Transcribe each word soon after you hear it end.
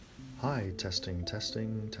Hi, testing,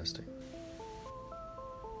 testing, testing.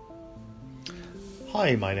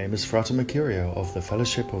 Hi, my name is Frater Mercurio of the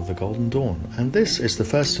Fellowship of the Golden Dawn, and this is the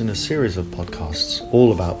first in a series of podcasts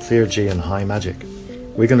all about theurgy and high magic.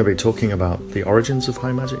 We're going to be talking about the origins of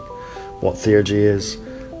high magic, what theurgy is,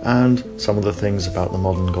 and some of the things about the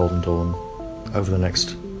modern Golden Dawn over the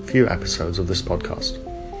next few episodes of this podcast.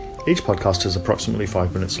 Each podcast is approximately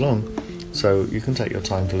 5 minutes long, so you can take your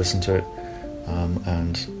time to listen to it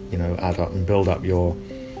and add up and build up your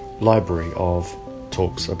library of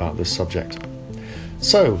talks about this subject.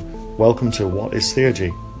 So, welcome to What is Theurgy?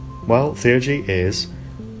 Well, theurgy is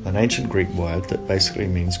an ancient Greek word that basically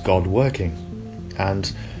means God working. And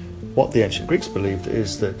what the ancient Greeks believed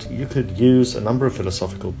is that you could use a number of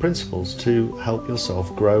philosophical principles to help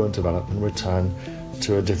yourself grow and develop and return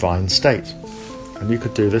to a divine state. And you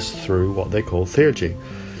could do this through what they call theurgy.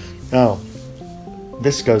 Now,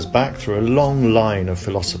 this goes back through a long line of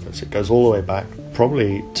philosophers. It goes all the way back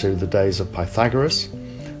probably to the days of Pythagoras.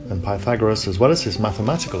 And Pythagoras, as well as his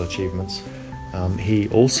mathematical achievements, he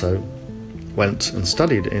also went and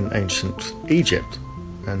studied in ancient Egypt.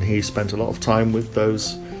 And he spent a lot of time with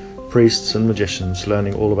those priests and magicians,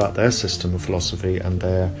 learning all about their system of philosophy and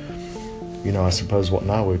their, I suppose what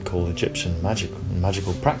now we'd call Egyptian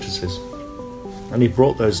magical practices. And he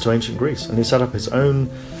brought those to ancient Greece, and he set up his own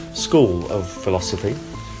school of philosophy,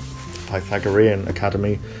 Pythagorean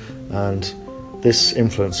Academy, and this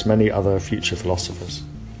influenced many other future philosophers.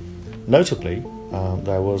 Notably,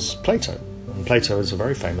 there was Plato, and Plato is a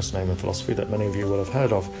very famous name in philosophy that many of you will have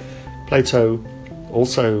heard of. Plato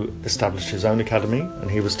also established his own academy,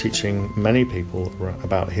 and he was teaching many people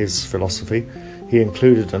about his philosophy. He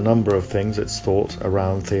included a number of things, it's thought,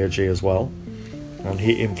 around theurgy as well, and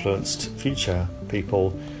he influenced future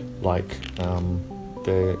people like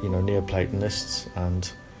the Neoplatonists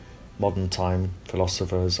and modern time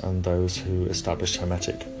philosophers and those who established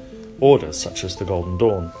Hermetic orders such as the Golden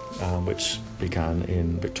Dawn, which began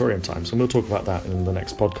in Victorian times, and we'll talk about that in the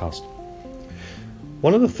next podcast.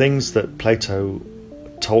 One of the things that Plato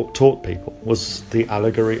taught people was the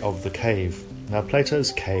allegory of the cave. Now,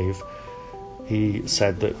 Plato's cave, he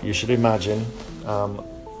said that you should imagine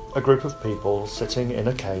a group of people sitting in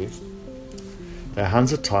a cave. Their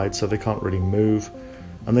hands are tied so they can't really move,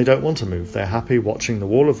 and they don't want to move. They're happy watching the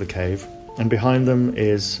wall of the cave, and behind them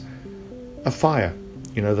is a fire.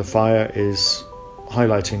 The fire is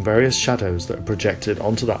highlighting various shadows that are projected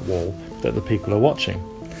onto that wall that the people are watching.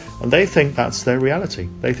 And they think that's their reality.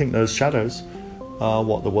 They think those shadows are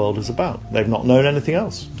what the world is about. They've not known anything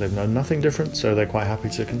else. They've known nothing different, so they're quite happy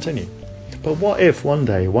to continue. But what if one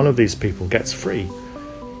day one of these people gets free?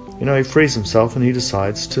 He frees himself and he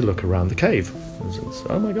decides to look around the cave. It's,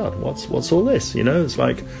 oh my God, what's all this? It's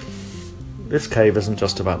like, this cave isn't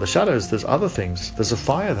just about the shadows. There's other things. There's a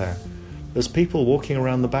fire there. There's people walking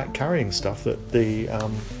around the back carrying stuff that the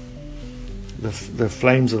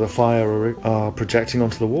flames of the fire are projecting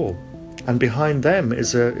onto the wall. And behind them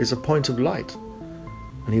is a point of light.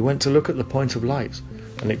 And he went to look at the point of light,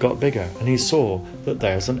 and it got bigger, and he saw that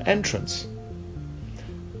there's an entrance,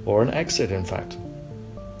 or an exit, in fact,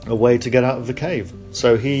 a way to get out of the cave.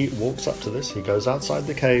 So he walks up to this, he goes outside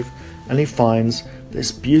the cave, and he finds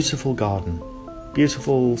this beautiful garden,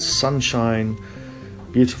 beautiful sunshine,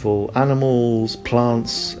 beautiful animals,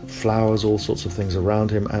 plants, flowers, all sorts of things around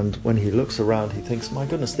him. And when he looks around, he thinks, my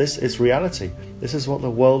goodness, this is reality. This is what the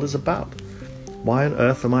world is about. Why on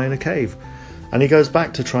earth am I in a cave? And he goes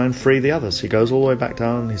back to try and free the others. He goes all the way back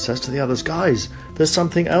down and he says to the others, guys, there's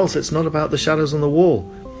something else. It's not about the shadows on the wall.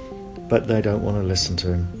 But they don't want to listen to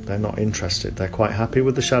him. They're not interested. They're quite happy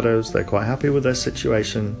with the shadows. They're quite happy with their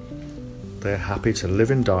situation. They're happy to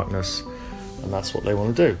live in darkness. And that's what they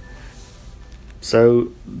want to do.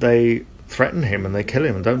 So they threaten him and they kill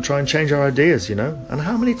him and don't try and change our ideas, And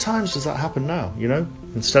how many times does that happen now,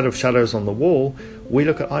 Instead of shadows on the wall, we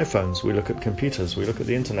look at iPhones, we look at computers, we look at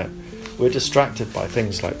the internet. We're distracted by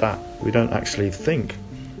things like that. We don't actually think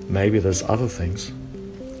maybe there's other things.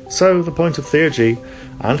 So the point of theurgy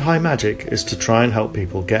and high magic is to try and help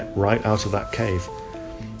people get right out of that cave.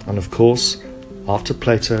 And of course, after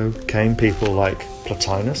Plato came people like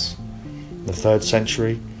Plotinus, the 3rd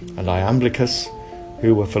century, and Iamblichus,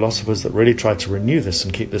 who were philosophers that really tried to renew this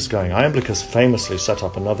and keep this going. Iamblichus famously set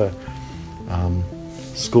up another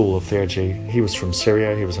school of theurgy. He was from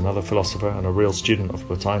Syria. He was another philosopher and a real student of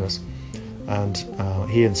Plotinus. And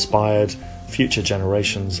he inspired future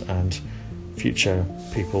generations and future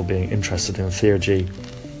people being interested in theurgy.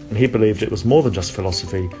 And he believed it was more than just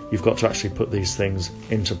philosophy. You've got to actually put these things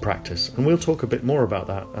into practice. And we'll talk a bit more about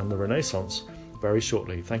that and the Renaissance very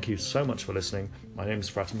shortly. Thank you so much for listening. My name is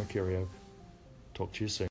Frater Mercurio. Talk to you soon.